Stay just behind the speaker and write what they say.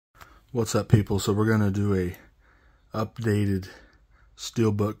What's up, people? So we're gonna do a updated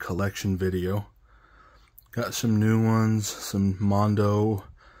Steelbook collection video. Got some new ones, some Mondo,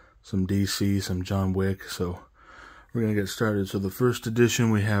 some DC, some John Wick. So we're gonna get started. So the first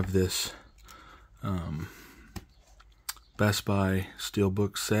edition, we have this Best Buy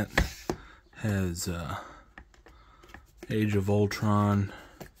Steelbook set. Has Age of Ultron.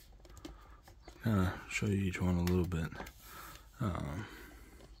 Show you each one a little bit.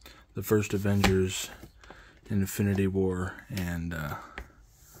 The first Avengers, Infinity War, and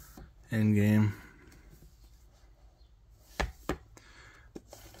Endgame.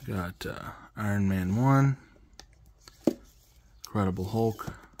 Got Iron Man 1, Incredible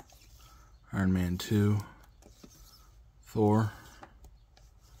Hulk, Iron Man 2, Thor,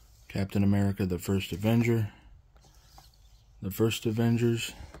 Captain America, the First Avenger, the First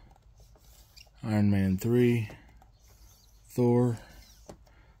Avengers, Iron Man 3, Thor.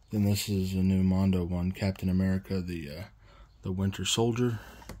 Then this is a new Mondo one, Captain America, the Winter Soldier,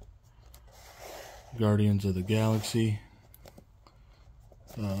 Guardians of the Galaxy,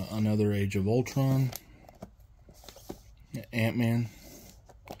 another Age of Ultron, Ant-Man,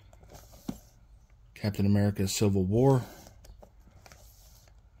 Captain America Civil War,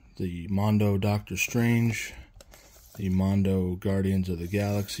 the Mondo Doctor Strange, the Mondo Guardians of the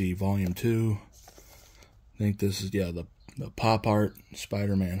Galaxy Volume 2. I think this is, the pop art,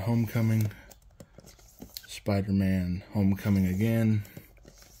 Spider-Man Homecoming, Spider-Man Homecoming again,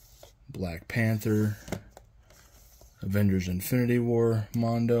 Black Panther, Avengers Infinity War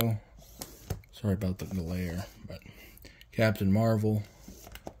Mondo, sorry about the glare, but Captain Marvel,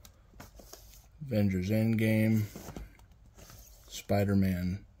 Avengers Endgame,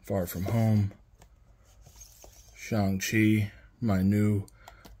 Spider-Man Far From Home, Shang-Chi,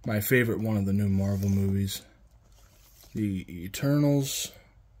 my favorite one of the new Marvel movies, the Eternals,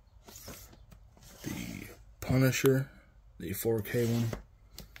 the Punisher, the 4K one.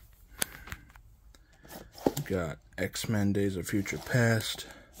 Got X-Men Days of Future Past,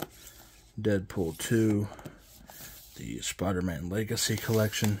 Deadpool 2, the Spider-Man Legacy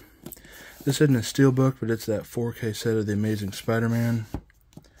Collection. This isn't a Steelbook, but it's that 4K set of The Amazing Spider-Man,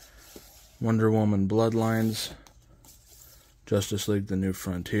 Wonder Woman Bloodlines, Justice League The New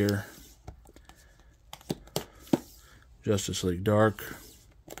Frontier, Justice League Dark,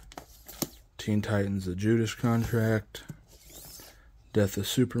 Teen Titans The Judas Contract, Death of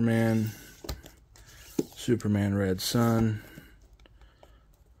Superman, Superman Red Sun,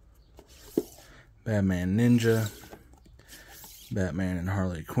 Batman Ninja, Batman and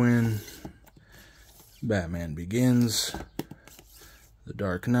Harley Quinn, Batman Begins, The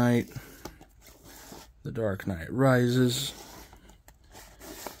Dark Knight, The Dark Knight Rises,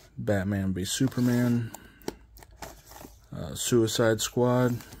 Batman v Superman, Suicide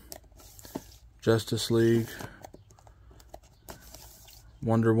Squad, Justice League,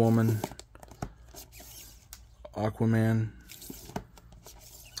 Wonder Woman, Aquaman,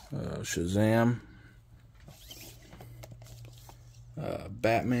 Shazam,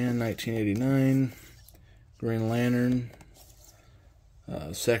 Batman 1989, Green Lantern,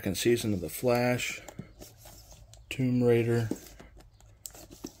 second season of The Flash, Tomb Raider,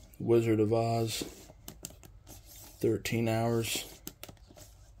 Wizard of Oz, 13 Hours,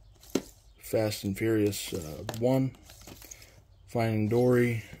 Fast and Furious 1, Finding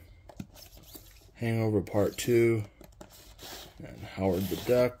Dory, Hangover Part 2, and Howard the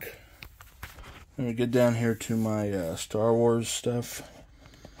Duck. Let me get down here to my Star Wars stuff.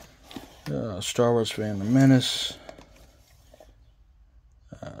 Star Wars Phantom Menace,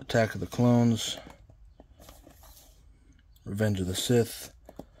 Attack of the Clones, Revenge of the Sith,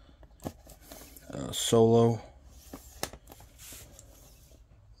 Solo,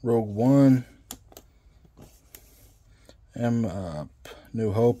 Rogue One,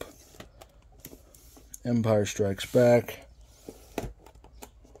 New Hope, Empire Strikes Back,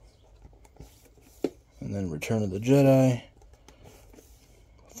 and then Return of the Jedi,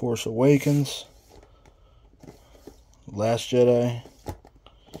 Force Awakens, Last Jedi,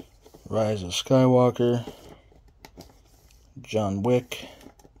 Rise of Skywalker, John Wick,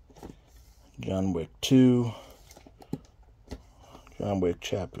 John Wick 2, John Wick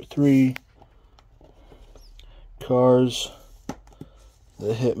Chapter 3, Cars,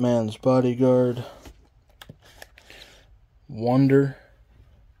 The Hitman's Bodyguard, Wonder,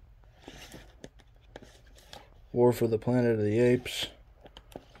 War for the Planet of the Apes,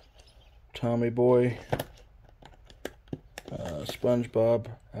 Tommy Boy, SpongeBob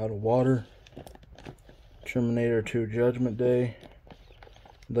Out of Water, Terminator 2 Judgment Day,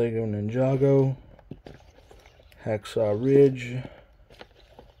 Lego Ninjago, Hacksaw Ridge,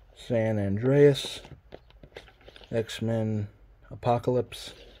 San Andreas, X-Men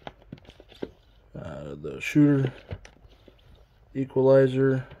Apocalypse, the Shooter,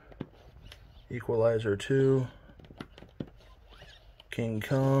 Equalizer, Equalizer 2, King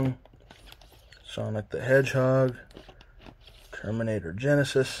Kong, Sonic the Hedgehog, Terminator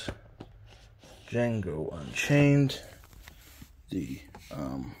Genesis, Django Unchained, the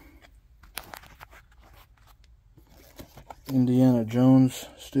Indiana Jones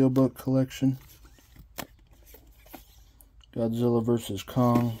Steelbook collection, Godzilla vs.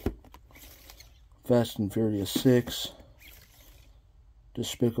 Kong, Fast and Furious 6,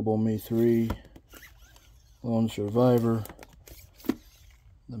 Despicable Me 3, Lone Survivor,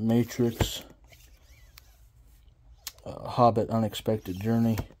 The Matrix, Hobbit Unexpected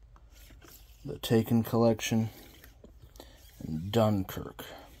Journey, The Taken collection, and Dunkirk.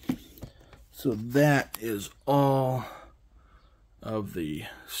 So that is all of the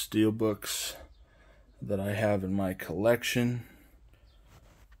Steelbooks that I have in my collection.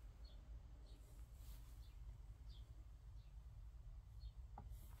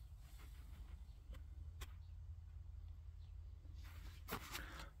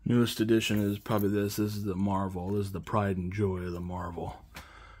 Newest edition is probably this. This is the Marvel. This is the pride and joy of the Marvel.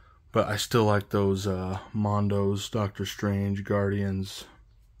 But I still like those Mondos, Doctor Strange, Guardians,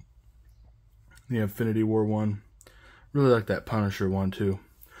 the Infinity War one. Really like that Punisher one too.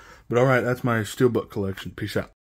 But alright, that's my Steelbook collection. Peace out.